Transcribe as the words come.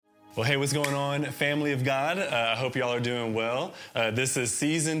Well, hey, what's going on, family of God? I hope y'all are doing well. This is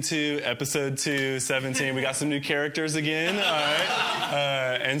season 2, episode 2, 17. We got some new characters again, all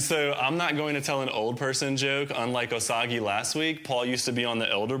right? And so I'm not going to tell an old person joke, unlike Osagi last week. Paul used to be on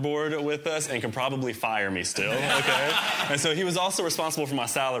the elder board with us and can probably fire me still, okay? And so he was also responsible for my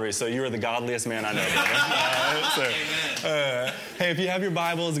salary, so you are the godliest man I know. Hey, if you have your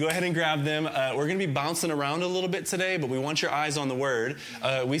Bibles, go ahead and grab them. We're going to be bouncing around a little bit today, but we want your eyes on the Word.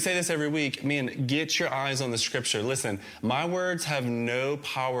 We say this every week, man, get your eyes on the Scripture. Listen, my words have no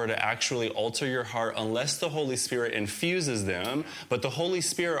power to actually alter your heart unless the Holy Spirit infuses them, but the Holy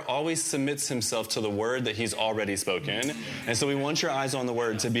Spirit always submits himself to the Word that he's already spoken. And so we want your eyes on the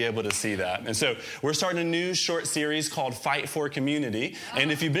Word to be able to see that. And so we're starting a new short series called Fight for Community.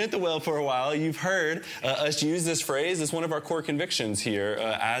 And if you've been at the well for a while, you've heard us use this phrase. It's one of our core convictions here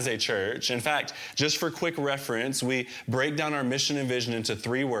as a church. In fact, just for quick reference, we break down our mission and vision into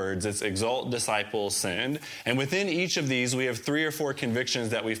 3 words. It's exalt, disciple, send. And within each of these, we have 3 or 4 convictions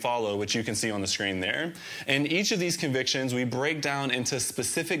that we follow, which you can see on the screen there. And each of these convictions, we break down into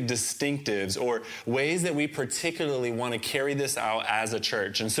specific distinctives or ways that we particularly want to carry this out as a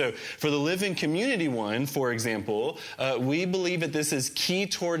church. And so for the Living Community one, for example, we believe that this is key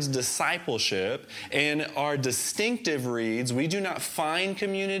towards discipleship. And our distinctive reads, we do not find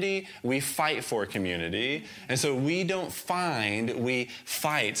community, we fight for community. And so we don't find, we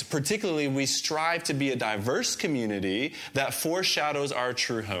fight. Particularly, we strive to be a diverse community that foreshadows our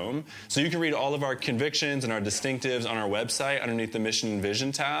true home. So you can read all of our convictions and our distinctives on our website underneath the Mission and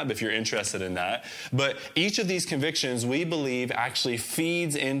Vision tab if you're interested in that. But each of these convictions, we believe, actually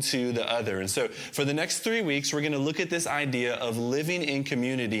feeds into the other. And so for the next 3 weeks, we're going to look at this idea of living in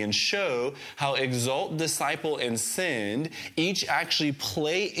community and show how exalt, disciple, and send each actually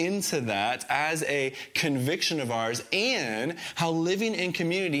play into that as a conviction of ours, and how living in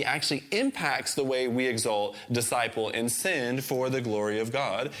community actually impacts the way we exalt, disciple, and send for the glory of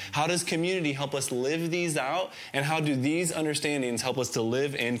God. How does community help us live these out? And how do these understandings help us to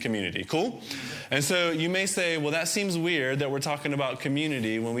live in community? Cool? And so you may say, well, that seems weird that we're talking about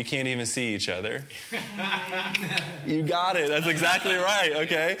community when we can't even see each other. You got it. That's exactly right.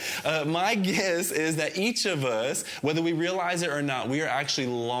 Okay. My guess is that each of us, whether we realize it or not, we are actually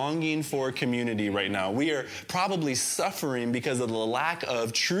longing for community right now. We are probably suffering because of the lack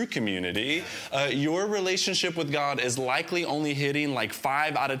of true community. Your relationship with God is likely only hitting like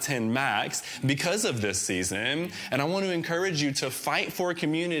 5 out of 10 max because of this season. And I want to encourage you to fight for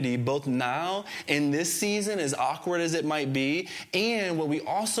community both now in this season, as awkward as it might be. And what we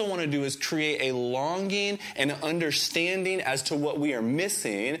also want to do is create a longing and an understanding as to what we are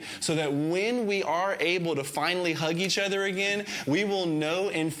missing, so that when we are able to finally hug each other again, we will know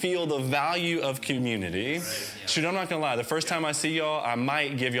and feel the value of community. Right. Shoot, I'm not going to lie. The first time I see y'all, I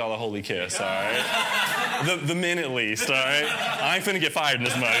might give y'all a holy kiss, all right? the men at least, all right? I ain't finna get fired in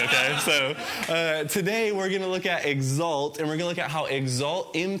this mug, okay? So today we're going to look at exalt, and we're going to look at how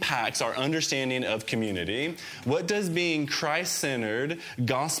exalt impacts our understanding of community. What does being Christ-centered,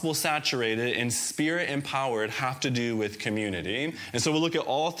 gospel-saturated, and spirit-empowered have to do with community? And so we'll look at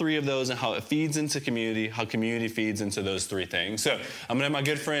all 3 of those and how it feeds into community, how community feeds into those 3 things. So I'm going to have my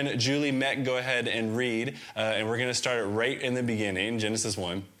good friend Julie Meck go ahead and read, and we're going to start it right in the beginning, Genesis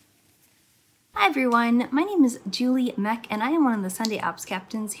 1. Hi everyone, my name is Julie Meck and I am one of the Sunday Ops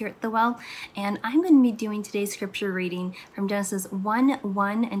captains here at The Well, and I'm going to be doing today's scripture reading from Genesis 1,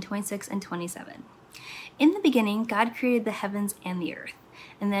 26, and 27. In the beginning, God created the heavens and the earth.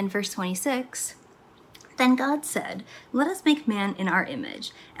 And then verse 26, then God said, let us make man in our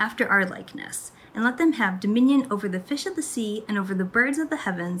image, after our likeness, and let them have dominion over the fish of the sea, and over the birds of the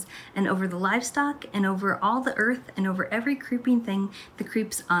heavens, and over the livestock, and over all the earth, and over every creeping thing that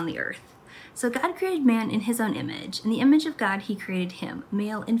creeps on the earth. So God created man in his own image. In the image of God, he created him.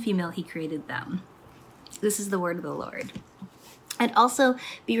 Male and female, he created them. This is the word of the Lord. I'd also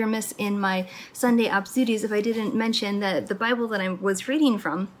be remiss in my Sunday Ops duties if I didn't mention that the Bible that I was reading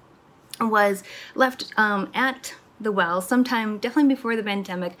from was left at the well sometime definitely before the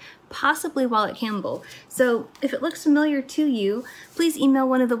pandemic, possibly while at Campbell. So if it looks familiar to you, please email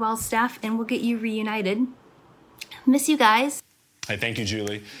one of the well staff and we'll get you reunited. Miss you guys. Hey, thank you,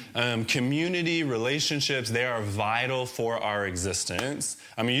 Julie. Community, relationships, they are vital for our existence.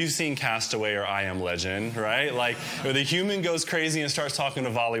 I mean, you've seen Castaway or I Am Legend, right? Like, where the human goes crazy and starts talking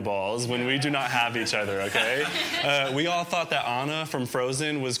to volleyballs when we do not have each other, okay? We all thought that Anna from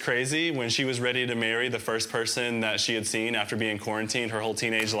Frozen was crazy when she was ready to marry the first person that she had seen after being quarantined her whole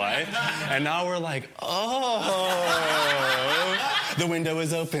teenage life. And now we're like, oh, the window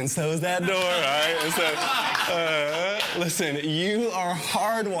is open, so is that door, all right? And so Listen, you are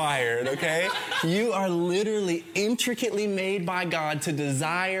hardwired, okay? You are literally intricately made by God to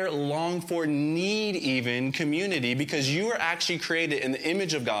desire, long for, need even community, because you are actually created in the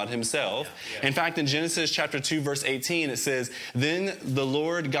image of God himself. In fact, in Genesis chapter 2, verse 18, it says, "Then the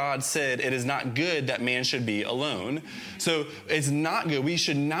Lord God said, it is not good that man should be alone." So it's not good. We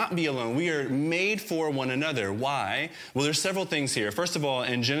should not be alone. We are made for one another. Why? Well, there's several things here. First of all,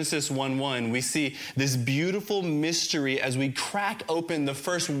 in Genesis 1:1, we see this beautiful mystery as we crack open the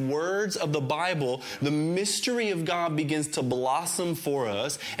first words of the Bible. The mystery of God begins to blossom for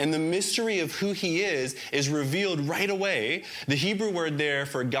us, and the mystery of who he is revealed right away. The Hebrew word there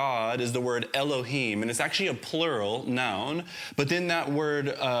for God is the word Elohim, and it's actually a plural noun. But then that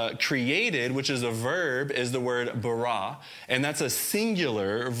word created, which is a verb, is the word bara, and that's a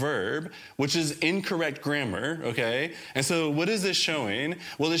singular verb, which is incorrect grammar, okay? And so what is this showing?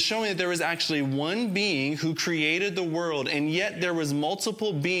 Well, it's showing that there was actually one being who created the world, and yet there was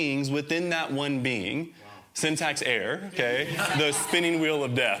multiple beings within that one being. Syntax error, okay? The spinning wheel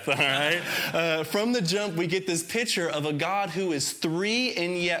of death, all right? From the jump, we get this picture of a God who is three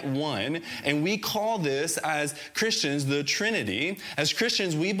and yet one, and we call this, as Christians, the Trinity. As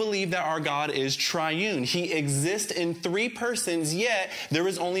Christians, we believe that our God is triune. He exists in three persons, yet there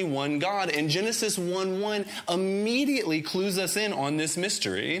is only one God. And Genesis 1:1 immediately clues us in on this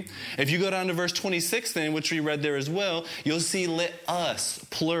mystery. If you go down to verse 26 then, which we read there as well, you'll see, "Let us,"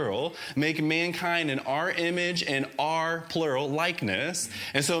 plural, "make mankind in our image and our," plural, "likeness."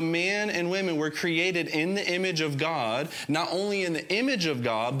 And so man and women were created in the image of God, not only in the image of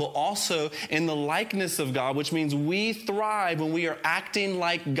God, but also in the likeness of God, which means we thrive when we are acting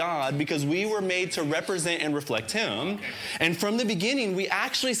like God, because we were made to represent and reflect him. And from the beginning, we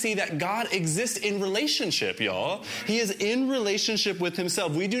actually see that God exists in relationship, y'all. He is in relationship with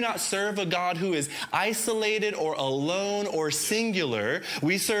himself. We do not serve a God who is isolated or alone or singular.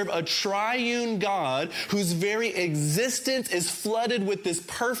 We serve a triune God whose very existence is flooded with this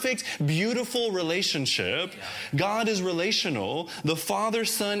perfect, beautiful relationship. God is relational. The Father,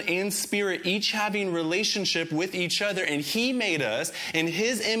 Son, and Spirit each having relationship with each other, and he made us in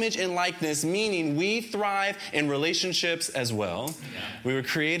his image and likeness, meaning we thrive in relationships as well. We were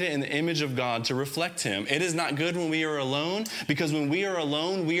created in the image of God to reflect him. It is not good when we are alone, because when we are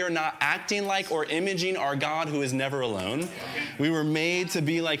alone, we are not acting like or imaging our God who is never alone. We were made to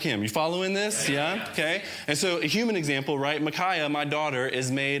be like him. You following this? Yeah? Okay. And so a human example, right? Micaiah, my daughter, is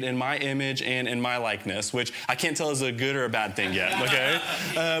made in my image and in my likeness, which I can't tell is a good or a bad thing yet, okay?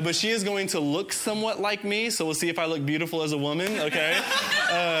 But she is going to look somewhat like me, so we'll see if I look beautiful as a woman, okay?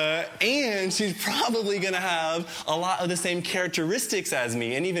 And she's probably going to have a lot of the same characteristics as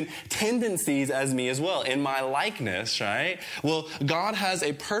me, and even tendencies as me as well, in my likeness, right? Well, God has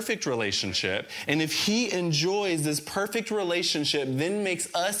a perfect relationship, and if he enjoys this perfect relationship, then makes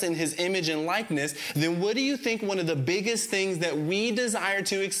us in his image and likeness, then what do you think one of the biggest things that we desire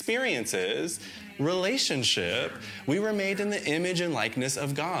to experience is? Relationship. We were made in the image and likeness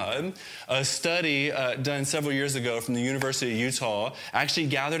of God. A study done several years ago from the University of Utah actually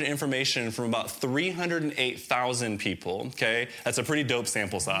gathered information from about 308,000 people, okay? That's a pretty dope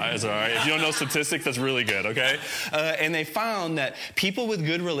sample size, all right? If you don't know statistics, that's really good, okay? And they found that people with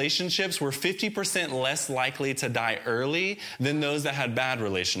good relationships were 50% less likely to die early than those that had bad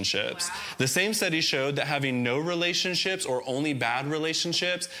relationships. Wow. The same study showed that having no relationships or only bad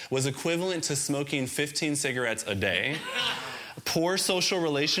relationships was equivalent to smoking 15 cigarettes a day. Poor social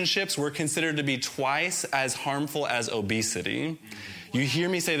relationships were considered to be twice as harmful as obesity. You hear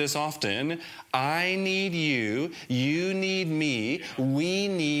me say this often. I need you, you need me, we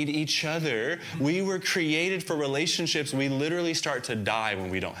need each other. We were created for relationships. We literally start to die when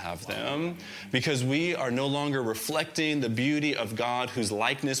we don't have them, because we are no longer reflecting the beauty of God whose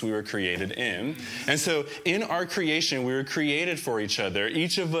likeness we were created in. And so in our creation, we were created for each other.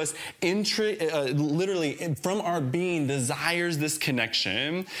 Each of us literally from our being desires this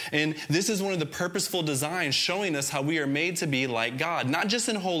connection. And this is one of the purposeful designs showing us how we are made to be like God, not just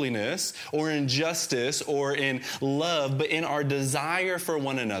in holiness or in justice or in love, but in our desire for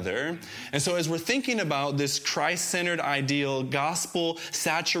one another. And so as we're thinking about this Christ-centered ideal,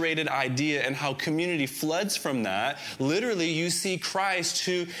 gospel-saturated idea, and how community floods from that, literally you see Christ,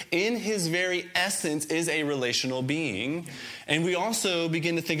 who in his very essence is a relational being. And we also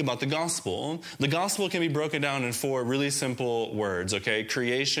begin to think about the gospel. The gospel can be broken down in 4 really simple words, okay?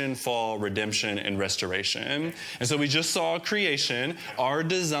 Creation, fall, redemption, and restoration. And so we just saw creation. creation, our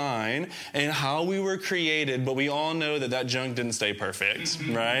design, and how we were created, but we all know that junk didn't stay perfect,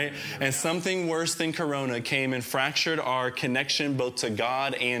 right? And something worse than Corona came and fractured our connection both to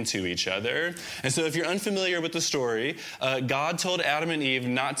God and to each other. And so if you're unfamiliar with the story, God told Adam and Eve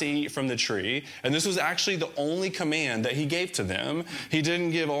not to eat from the tree, and this was actually the only command that he gave to them. He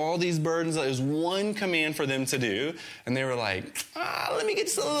didn't give all these burdens. It was one command for them to do, and they were like, let me get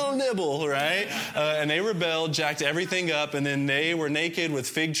just a little nibble, right? And they rebelled, jacked everything up, and then they were naked with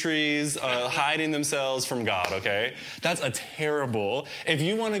fig trees, hiding themselves from God, okay? That's a terrible. If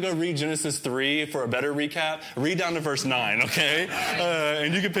you want to go read Genesis 3 for a better recap, read down to verse 9, okay?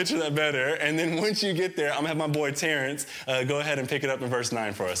 And you can picture that better. And then once you get there, I'm going to have my boy Terrence go ahead and pick it up in verse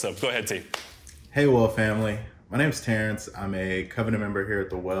 9 for us. So go ahead, T. Hey, Well family. My name is Terrence. I'm a covenant member here at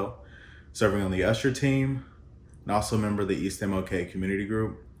the Well, serving on the usher team, and also a member of the East MLK community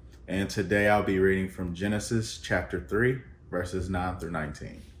group. And today I'll be reading from Genesis chapter 3, verses 9 through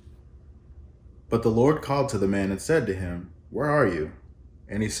 19. But the Lord called to the man and said to him, "Where are you?"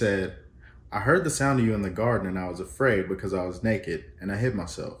 And he said, "I heard the sound of you in the garden, and I was afraid because I was naked, and I hid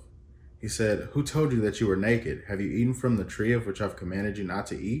myself." He said, "Who told you that you were naked? Have you eaten from the tree of which I've commanded you not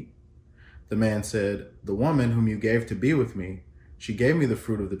to eat?" The man said, "The woman whom you gave to be with me, she gave me the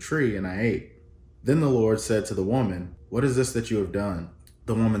fruit of the tree, and I ate." Then the Lord said to the woman, "What is this that you have done?"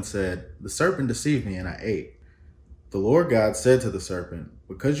 The woman said, "The serpent deceived me, and I ate." The Lord God said to the serpent,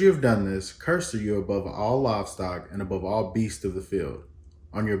 "Because you have done this, cursed are you above all livestock and above all beasts of the field.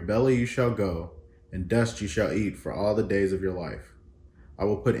 On your belly you shall go, and dust you shall eat for all the days of your life. I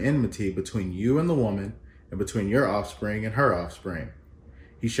will put enmity between you and the woman, and between your offspring and her offspring.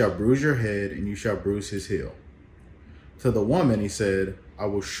 He shall bruise your head, and you shall bruise his heel." To the woman he said, "I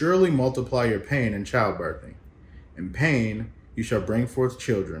will surely multiply your pain in childbirthing. In pain you shall bring forth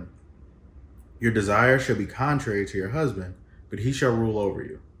children. Your desire shall be contrary to your husband, but he shall rule over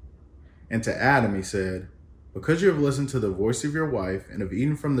you." And to Adam he said, "Because you have listened to the voice of your wife, and have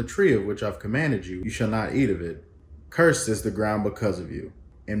eaten from the tree of which I've commanded you, you shall not eat of it. Cursed is the ground because of you.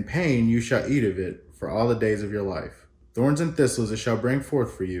 In pain you shall eat of it for all the days of your life. Thorns and thistles it shall bring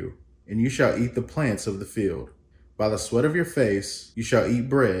forth for you, and you shall eat the plants of the field. By the sweat of your face you shall eat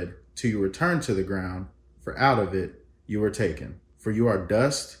bread, till you return to the ground, for out of it you were taken. For you are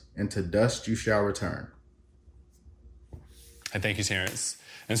dust, and to dust you shall return." I thank you, Terrence.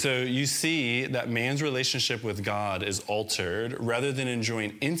 And so you see that man's relationship with God is altered. Rather than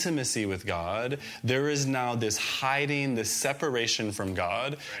enjoying intimacy with God, there is now this hiding, this separation from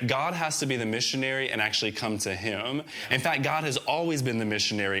God. God has to be the missionary and actually come to him. In fact, God has always been the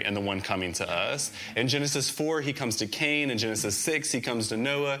missionary and the one coming to us. In Genesis 4, he comes to Cain. In Genesis 6, he comes to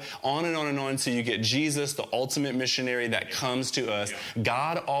Noah. On and on and on until you get Jesus, the ultimate missionary that comes to us.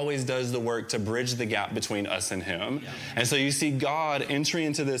 God always does the work to bridge the gap between us and him. And so you see God entering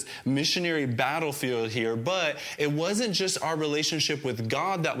into this missionary battlefield here, but it wasn't just our relationship with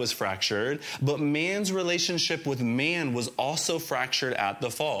God that was fractured, but man's relationship with man was also fractured at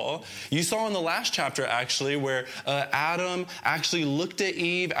the fall. You saw in the last chapter, actually, where Adam actually looked at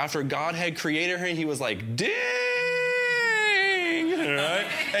Eve after God had created her, and he was like, "Ding!" Right?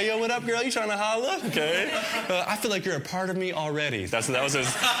 "Hey, yo, what up, girl? You trying to holla?" Okay. "I feel like you're a part of me already." That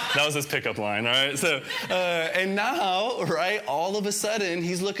was his pickup line. All right. So, and now, right, all of a sudden,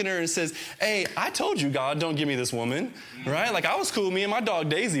 he's looking at her and says, "Hey, I told you, God, don't give me this woman." Right? Like, I was cool. Me and my dog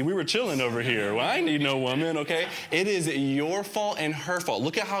Daisy, we were chilling over here. Well, I ain't need no woman. Okay. It is your fault and her fault.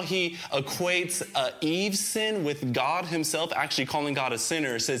 Look at how he equates Eve's sin with God himself, actually calling God a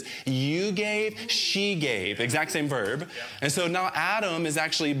sinner. It says, "You gave, she gave." Exact same verb. And so now Adam is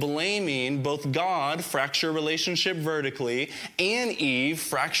actually blaming both God, fracture relationship vertically, and Eve,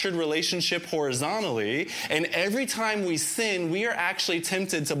 fractured relationship horizontally. And every time we sin, we are actually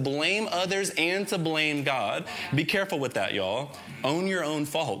tempted to blame others and to blame God. Be careful with that, y'all. Own your own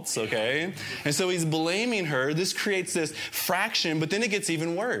faults, okay? And so he's blaming her. This creates this fraction, but then it gets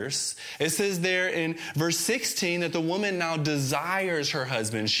even worse. It says there in verse 16 that the woman now desires her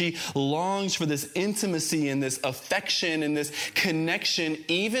husband. She longs for this intimacy and this affection and this connection,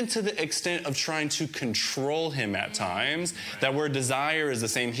 even to the extent of trying to control him at times. That word desire is the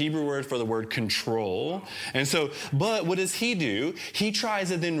same Hebrew word for the word control. And so, but what does he do? He tries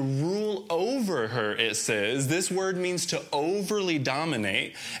to then rule over her, it says. This word means to overly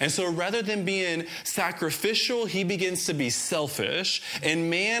dominate. And so rather than being sacrificial, he begins to be selfish. And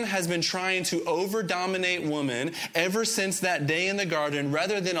man has been trying to over-dominate woman ever since that day in the garden,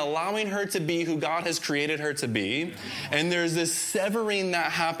 rather than allowing her to be who God has created her to be. And there's this severing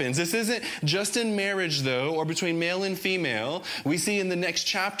that happens. This isn't just in marriage, though, or between male and female. We see in the next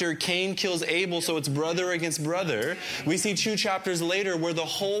chapter, Cain kills Abel, so it's brother against brother. We see 2 chapters later where the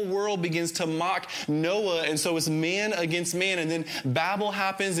whole world begins to mock Noah, and so it's man against man. And then Babel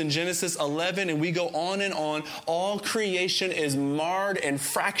happens in Genesis 11, and we go on and on. All creation is marred and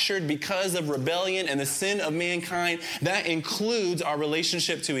fractured because of rebellion and the sin of mankind. That includes our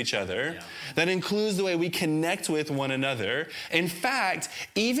relationship to each other. Yeah. That includes the way we connect with one another. In fact,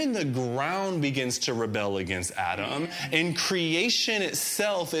 even the ground begins to rebel against Adam. And creation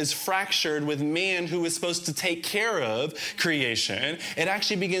itself is fractured with man who is supposed to take care of creation. It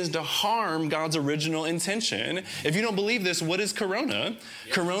actually begins to harm God's original intention. If you don't believe this, what is Corona?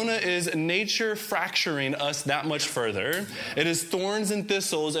 Corona is nature fracturing us that much further. It is thorns and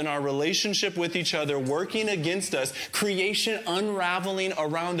thistles in our relationship with each other working against us, creation unraveling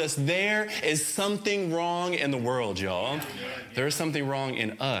around us. There is something wrong in the world, y'all. There is something wrong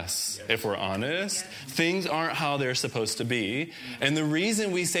in us, if we're honest. Things aren't how they're supposed to be. And the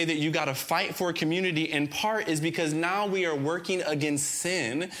reason we say that you got to fight for community in part is because now we are working against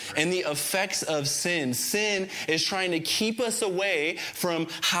sin and the effects of sin. Sin is trying to keep us away from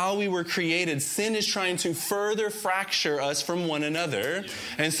how we were created. Sin is trying to further fracture us from one another.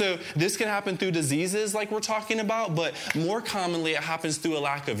 And so this can happen through diseases like we're talking about, but more commonly it happens through a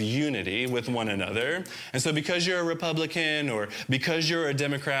lack of unity with one another. And so because you're a Republican or because you're a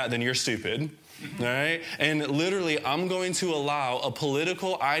Democrat, then you're stupid. All right? And literally, I'm going to allow a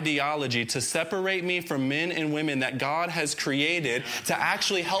political ideology to separate me from men and women that God has created to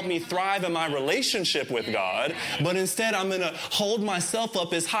actually help me thrive in my relationship with God. But instead, I'm going to hold myself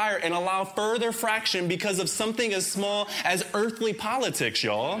up as higher and allow further fraction because of something as small as earthly politics,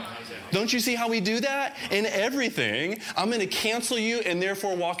 y'all. Don't you see how we do that? In everything, I'm going to cancel you and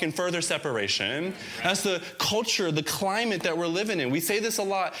therefore walk in further separation. That's the culture, the climate that we're living in. We say this a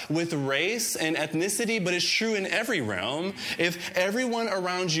lot with race and ethnicity, but it's true in every realm. If everyone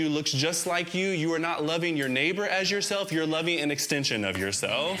around you looks just like you, you are not loving your neighbor as yourself, you're loving an extension of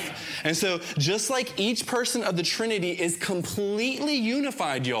yourself. And so just like each person of the Trinity is completely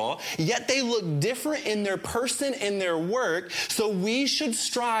unified, y'all, yet they look different in their person and their work, so we should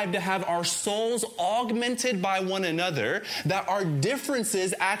strive to have our souls augmented by one another, that our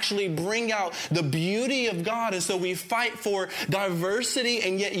differences actually bring out the beauty of God. And so we fight for diversity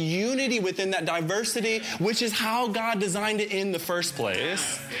and yet unity within that diversity, which is how God designed it in the first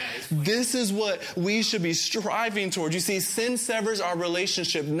place. This is what we should be striving towards. You see, sin severs our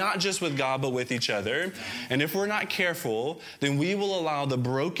relationship not just with God, but with each other. And if we're not careful, then we will allow the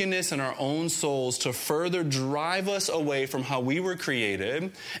brokenness in our own souls to further drive us away from how we were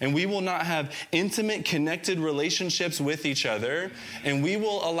created. And we will not have intimate, connected relationships with each other. And we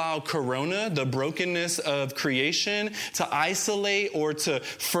will allow Corona, the brokenness of creation, to isolate or to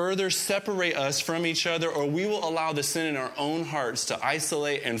further separate us from each other, or we will allow the sin in our own hearts to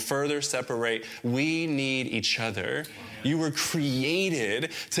isolate and further separate. We need each other. You were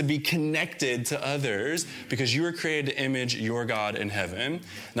created to be connected to others because you were created to image your God in heaven.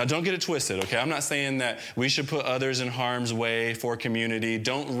 Now, don't get it twisted, okay? I'm not saying that we should put others in harm's way for community.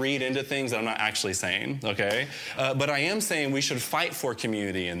 Don't read into things that I'm not actually saying, okay? But I am saying we should fight for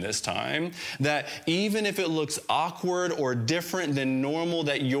community in this time. That even if it looks awkward or different than normal,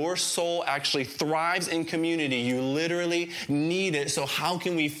 that your soul actually thrives in community. You literally need it. So how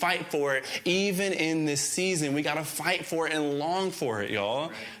can we fight for it even in this season? We got to fight for it and long for it, y'all.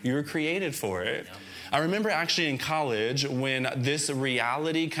 Right. You were created for it. Yeah. I remember actually in college when this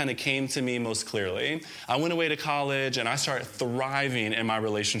reality kind of came to me most clearly. I went away to college and I started thriving in my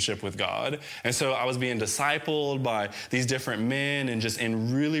relationship with God. And so I was being discipled by these different men and just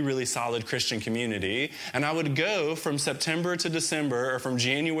in really, really solid Christian community. And I would go from September to December or from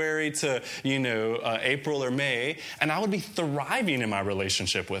January to, April or May, and I would be thriving in my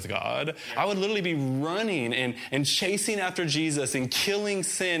relationship with God. I would literally be running and chasing after Jesus and killing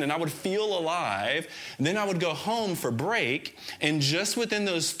sin, and I would feel alive. And then I would go home for break, and just within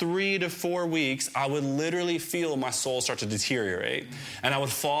those 3 to 4 weeks, I would literally feel my soul start to deteriorate. And I would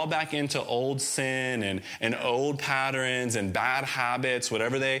fall back into old sin and old patterns and bad habits,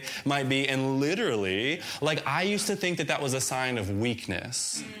 whatever they might be. And literally, I used to think that was a sign of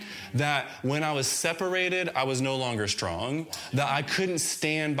weakness. That when I was separated, I was no longer strong, that I couldn't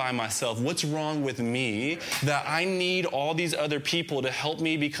stand by myself. What's wrong with me? That I need all these other people to help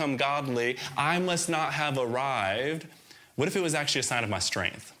me become godly. I must not have arrived. What if it was actually a sign of my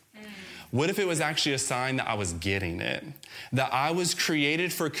strength? What if it was actually a sign that I was getting it? That I was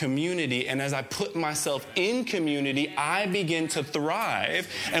created for community, and as I put myself in community, I begin to thrive.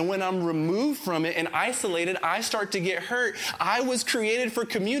 And when I'm removed from it and isolated, I start to get hurt. I was created for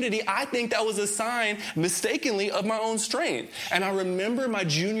community. I think that was a sign, mistakenly, of my own strength. And I remember my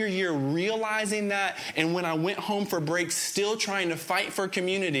junior year realizing that, and when I went home for break, still trying to fight for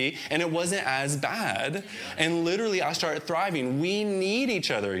community, and it wasn't as bad. And literally, I started thriving. We need each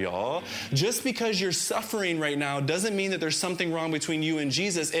other, y'all. Just because you're suffering right now doesn't mean that there's something wrong between you and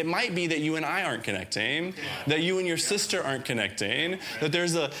Jesus. It might be that you and I aren't connecting, that you and your sister aren't connecting, that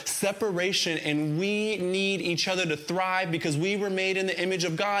there's a separation, and we need each other to thrive because we were made in the image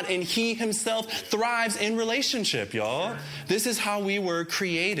of God, and He Himself thrives in relationship, y'all. This is how we were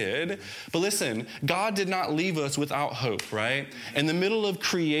created. But listen, God did not leave us without hope, right? In the middle of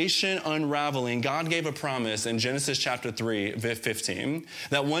creation unraveling, God gave a promise in Genesis chapter 3, verse 15,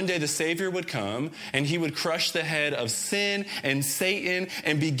 that one day the Savior would come and He would crush the head of sin and Satan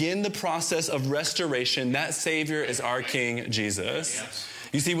and begin the process of restoration. That Savior is our King Jesus. Yes.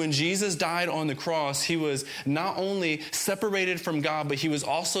 You see, when Jesus died on the cross, He was not only separated from God, but He was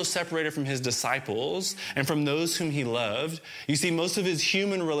also separated from His disciples and from those whom He loved. You see, most of His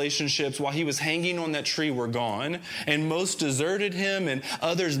human relationships while He was hanging on that tree were gone, and most deserted Him, and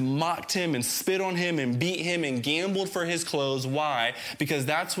others mocked Him and spit on Him and beat Him and gambled for His clothes. Why? Because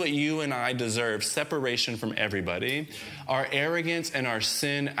that's what you and I deserve, separation from everybody. Our arrogance and our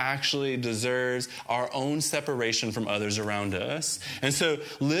sin actually deserves our own separation from others around us. And so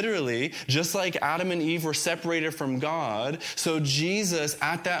literally, just like Adam and Eve were separated from God, so Jesus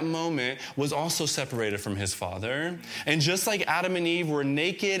at that moment was also separated from His Father. And just like Adam and Eve were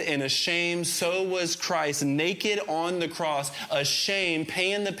naked and ashamed, so was Christ naked on the cross, ashamed,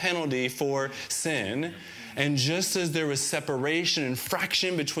 paying the penalty for sin. And just as there was separation and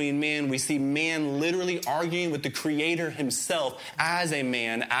fraction between man, we see man literally arguing with the Creator Himself as a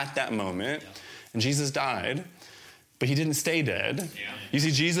man at that moment. And Jesus died, but He didn't stay dead. You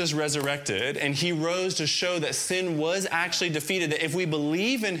see, Jesus resurrected, and He rose to show that sin was actually defeated, that if we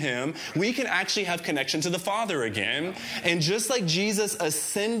believe in Him, we can actually have connection to the Father again. And just like Jesus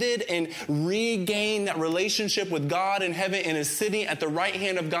ascended and regained that relationship with God in heaven and is sitting at the right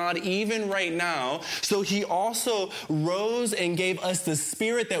hand of God even right now, so He also rose and gave us the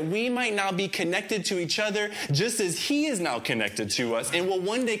Spirit that we might now be connected to each other just as He is now connected to us and will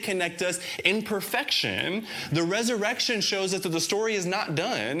one day connect us in perfection. The resurrection shows us that the story is not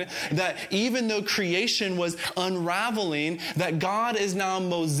done, that even though creation was unraveling, that God is now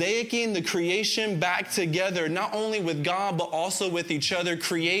mosaicing the creation back together, not only with God, but also with each other,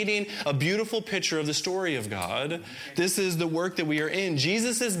 creating a beautiful picture of the story of God. This is the work that we are in.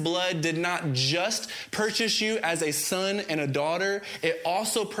 Jesus' blood did not just purchase you as a son and a daughter, it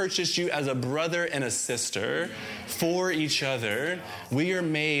also purchased you as a brother and a sister for each other. We are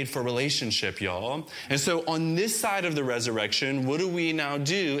made for relationship, y'all. And so on this side of the resurrection, what do we now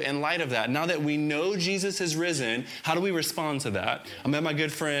do in light of that? Now that we know Jesus has risen, how do we respond to that? I'm at my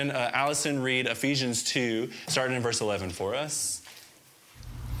good friend Allison read Ephesians 2, starting in verse 11 for us.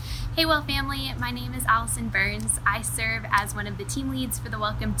 Hey, Well family, my name is Allison Burns. I serve as one of the team leads for the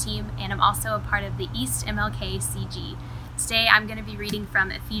Welcome Team, and I'm also a part of the East MLK CG. Today, I'm going to be reading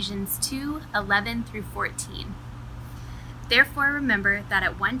from Ephesians 2, 11 through 14. Therefore remember that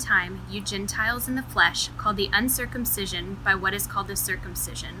at one time you Gentiles in the flesh, called the uncircumcision by what is called the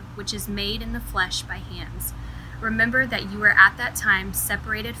circumcision, which is made in the flesh by hands. Remember that you were at that time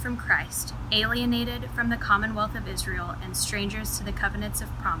separated from Christ, alienated from the commonwealth of Israel, and strangers to the covenants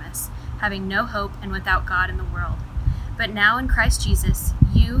of promise, having no hope and without God in the world. But now in Christ Jesus,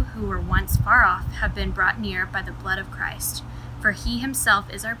 you who were once far off have been brought near by the blood of Christ. For He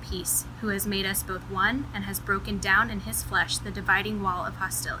Himself is our peace, who has made us both one and has broken down in His flesh the dividing wall of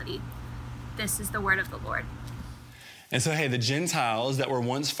hostility. This is the word of the Lord. And so, hey, the Gentiles that were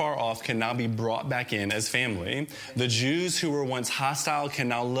once far off can now be brought back in as family. The Jews who were once hostile can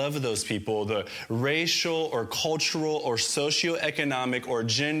now love those people. The racial or cultural or socioeconomic or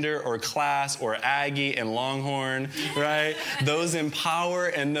gender or class or Aggie and Longhorn, right? Those in power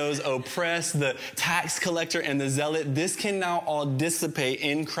and those oppressed, the tax collector and the zealot, this can now all dissipate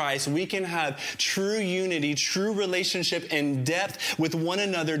in Christ. We can have true unity, true relationship and depth with one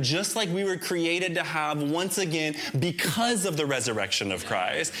another, just like we were created to have once again, because because of the resurrection of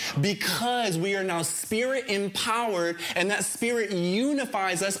Christ, because we are now spirit empowered, and that spirit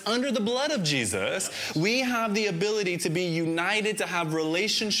unifies us under the blood of Jesus. We have the ability to be united, to have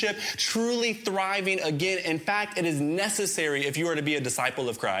relationship truly thriving again. In fact, it is necessary if you are to be a disciple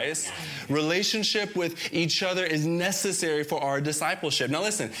of Christ. Relationship with each other is necessary for our discipleship. Now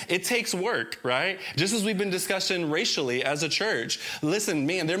listen, it takes work, right? Just as we've been discussing racially as a church. Listen,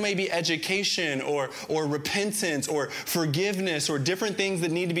 man, there may be education or repentance or forgiveness or different things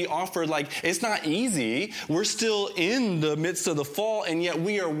that need to be offered. Like, it's not easy. We're still in the midst of the fall, and yet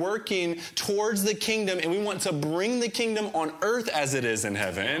we are working towards the kingdom, and we want to bring the kingdom on earth as it is in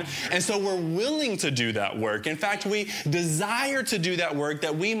heaven. And so we're willing to do that work. In fact, we desire to do that work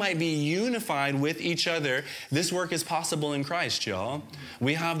that we might be unified with each other. This work is possible in Christ, y'all.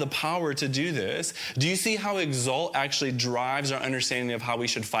 We have the power to do this. Do you see how Exalt actually drives our understanding of how we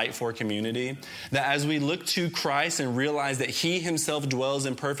should fight for community? That as we look to Christ and realize that he himself dwells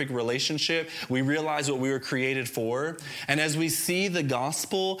in perfect relationship, we realize what we were created for. And as we see the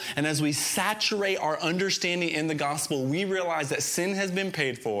gospel and as we saturate our understanding in the gospel, we realize that sin has been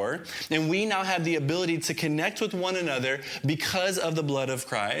paid for, and we now have the ability to connect with one another because of the blood of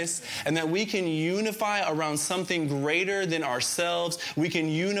Christ, and that we can unify around something greater than ourselves. We can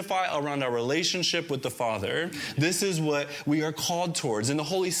unify around our relationship with the Father. This is what we are called towards. And the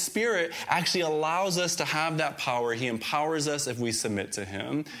Holy Spirit actually allows us to have that power. He empowers us if we submit to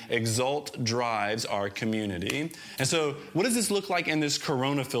him. Exalt drives our community. And so what does this look like in this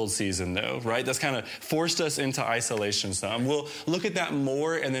corona-filled season, though, right? That's kind of forced us into isolation some. We'll look at that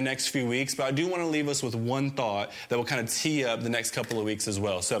more in the next few weeks, but I do want to leave us with one thought that will kind of tee up the next couple of weeks as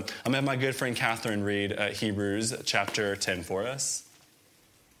well. So I'm going to have my good friend Catherine read Hebrews chapter 10 for us.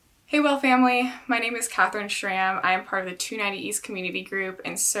 Hey, Well family. My name is Catherine Schramm. I am part of the 290 East Community Group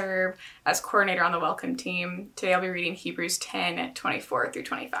and serve as coordinator on the Welcome team. Today I'll be reading Hebrews 10, 24 through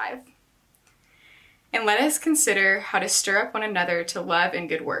 25. And let us consider how to stir up one another to love and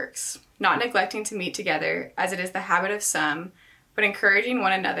good works, not neglecting to meet together, as it is the habit of some, but encouraging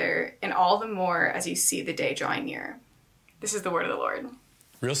one another, and all the more as you see the day drawing near. This is the word of the Lord.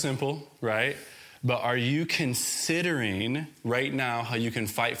 Real simple, right? But are you considering right now how you can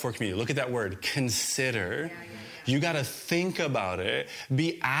fight for community? Look at that word, consider. You got to think about it.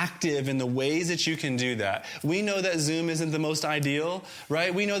 Be active in the ways that you can do that. We know that Zoom isn't the most ideal,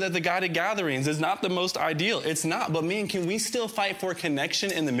 right? We know that the guided gatherings is not the most ideal. It's not. But man, can we still fight for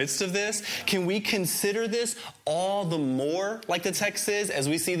connection in the midst of this? Can we consider this all the more, like the text says, as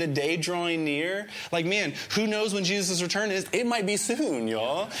we see the day drawing near? Like, man, who knows when Jesus' return is? It might be soon,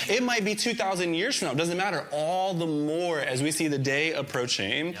 y'all. It might be 2,000 years from now. It doesn't matter. All the more as we see the day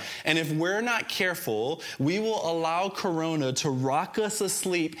approaching. And if we're not careful, we will allow Corona to rock us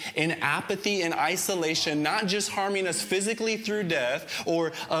asleep in apathy and isolation, not just harming us physically through death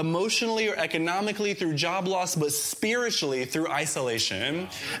or emotionally or economically through job loss, but spiritually through isolation.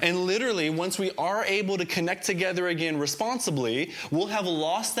 And literally, once we are able to connect together again responsibly, we'll have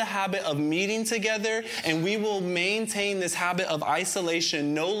lost the habit of meeting together, and we will maintain this habit of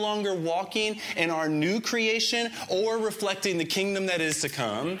isolation, no longer walking in our new creation or reflecting the kingdom that is to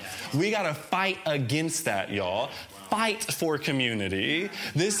come. We got to fight against that, y'all. Fight for community.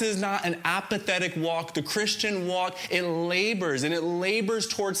 This is not an apathetic walk. The Christian walk, it labors, and it labors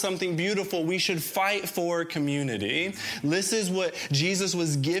towards something beautiful. We should fight for community. This is what Jesus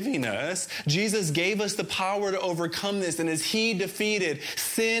was giving us. Jesus gave us the power to overcome this, and as he defeated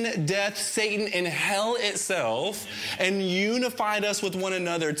sin, death, Satan, and hell itself, and unified us with one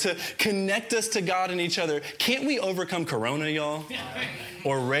another to connect us to God and each other, can't we overcome Corona, y'all?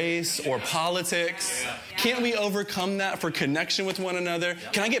 Or race, or politics? Can't we overcome that for connection with one another?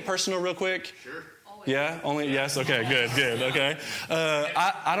 Can I get personal real quick? Sure. Yeah? Only yes? Okay, good, okay.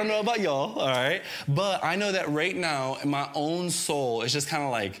 I don't know about y'all, all right? But I know that right now, my own soul is just kind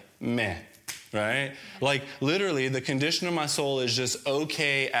of like, meh. Right? Like literally the condition of my soul is just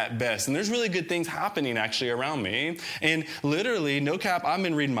okay at best. And there's really good things happening actually around me. And literally, no cap, I've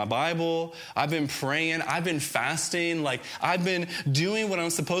been reading my Bible. I've been praying. I've been fasting. Like I've been doing what I'm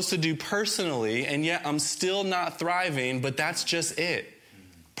supposed to do personally. And yet I'm still not thriving, but that's just it.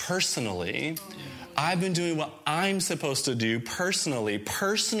 Personally. I've been doing what I'm supposed to do personally.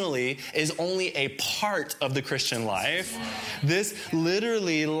 Personally is only a part of the Christian life. This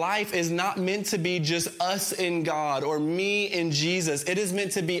literally life is not meant to be just us in God or me in Jesus. It is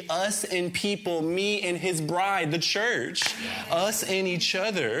meant to be us in people, me and his bride, the church, us and each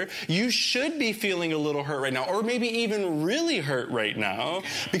other. You should be feeling a little hurt right now, or maybe even really hurt right now,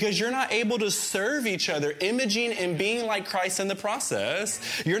 because you're not able to serve each other, imaging and being like Christ in the process.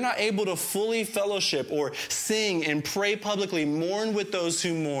 You're not able to fully fellowship fellowship or sing and pray publicly, mourn with those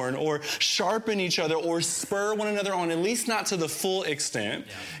who mourn, or sharpen each other or spur one another on, at least not to the full extent.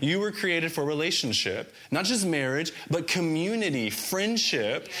 Yeah. You were created for relationship, not just marriage, but community,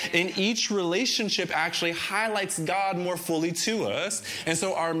 friendship. And each relationship actually highlights God more fully to us. And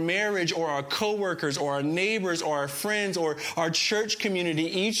so our marriage or our coworkers or our neighbors or our friends or our church community,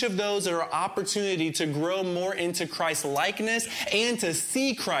 each of those are an opportunity to grow more into Christ likeness and to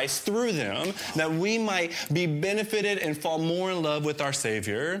see Christ through them, that we might be benefited and fall more in love with our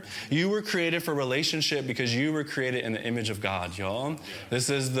Savior. You were created for relationship because you were created in the image of God, y'all. This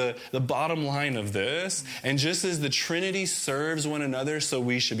is the bottom line of this. And just as the Trinity serves one another, so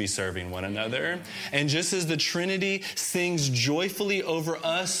we should be serving one another. And just as the Trinity sings joyfully over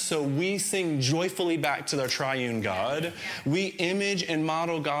us, so we sing joyfully back to the triune God. We image and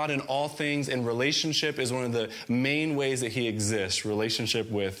model God in all things, and relationship is one of the main ways that he exists, relationship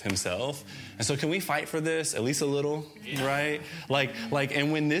with himself. And so can we fight for this at least a little, right?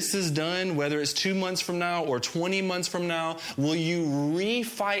 And when this is done, whether it's 2 months from now or 20 months from now, will you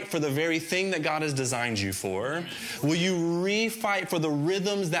re-fight for the very thing that God has designed you for? Will you re-fight for the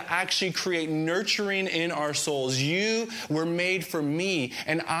rhythms that actually create nurturing in our souls? You were made for me,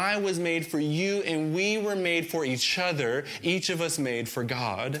 and I was made for you, and we were made for each other, each of us made for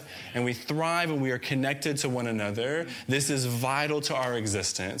God. And we thrive and we are connected to one another. This is vital to our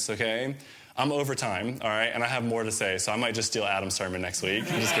existence, okay? I'm over time, all right, and I have more to say, so I might just steal Adam's sermon next week.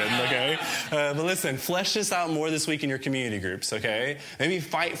 I'm just kidding, okay? But listen, flesh this out more this week in your community groups, okay? Maybe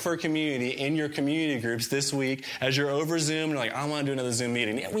fight for community in your community groups this week as you're over Zoom and you're like, I want to do another Zoom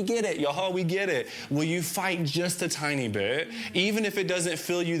meeting. Yeah, we get it, y'all, we get it. Will you fight just a tiny bit? Even if it doesn't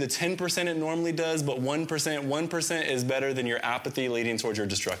fill you the 10% it normally does, but 1% is better than your apathy leading towards your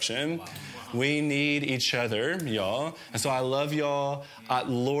destruction. Wow. We need each other, y'all. And so I love y'all.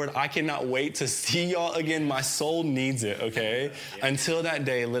 Lord, I cannot wait to see y'all again. My soul needs it, okay? Yeah. Until that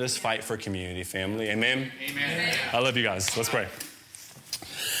day, let us fight for community, family. Amen? Amen. I love you guys. Let's pray.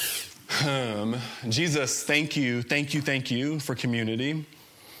 Jesus, thank you for community.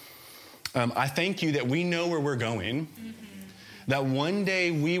 I thank you that we know where we're going. That one day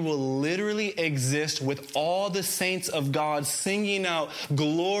we will literally exist with all the saints of God singing out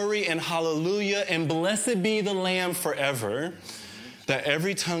glory and hallelujah and blessed be the Lamb forever. That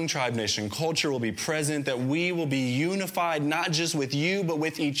every tongue, tribe, nation, culture will be present, that we will be unified not just with you but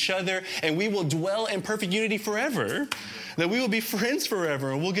with each other, and we will dwell in perfect unity forever. That we will be friends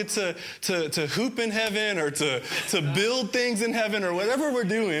forever, and we'll get to hoop in heaven or to build things in heaven or whatever we're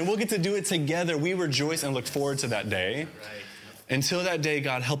doing. We'll get to do it together. We rejoice and look forward to that day. Right. Until that day,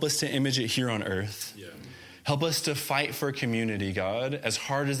 God, help us to image it here on earth. Yeah. Help us to fight for community, God, as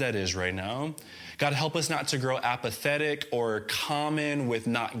hard as that is right now. God, help us not to grow apathetic or common with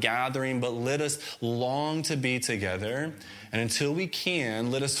not gathering, but let us long to be together. And until we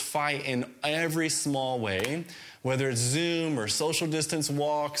can, let us fight in every small way, whether it's Zoom or social distance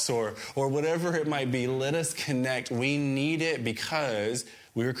walks or whatever it might be. Let us connect. We need it because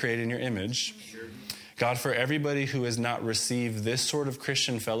we were created in your image. Sure. God, for everybody who has not received this sort of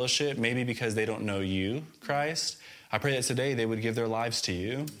Christian fellowship, maybe because they don't know you, Christ, I pray that today they would give their lives to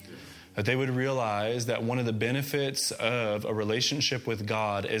you, that they would realize that one of the benefits of a relationship with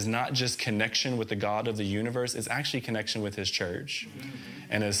God is not just connection with the God of the universe, it's actually connection with his church.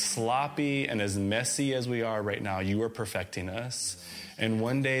 And as sloppy and as messy as we are right now, you are perfecting us. And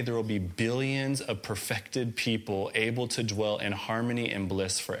one day there will be billions of perfected people able to dwell in harmony and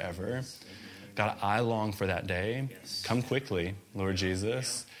bliss forever. God, I long for that day. Yes. Come quickly, Lord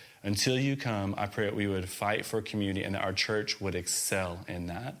Jesus. Until you come, I pray that we would fight for community and that our church would excel in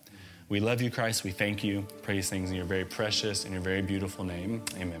that. We love you, Christ. We thank you. Praise things in your very precious and your very beautiful name.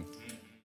 Amen.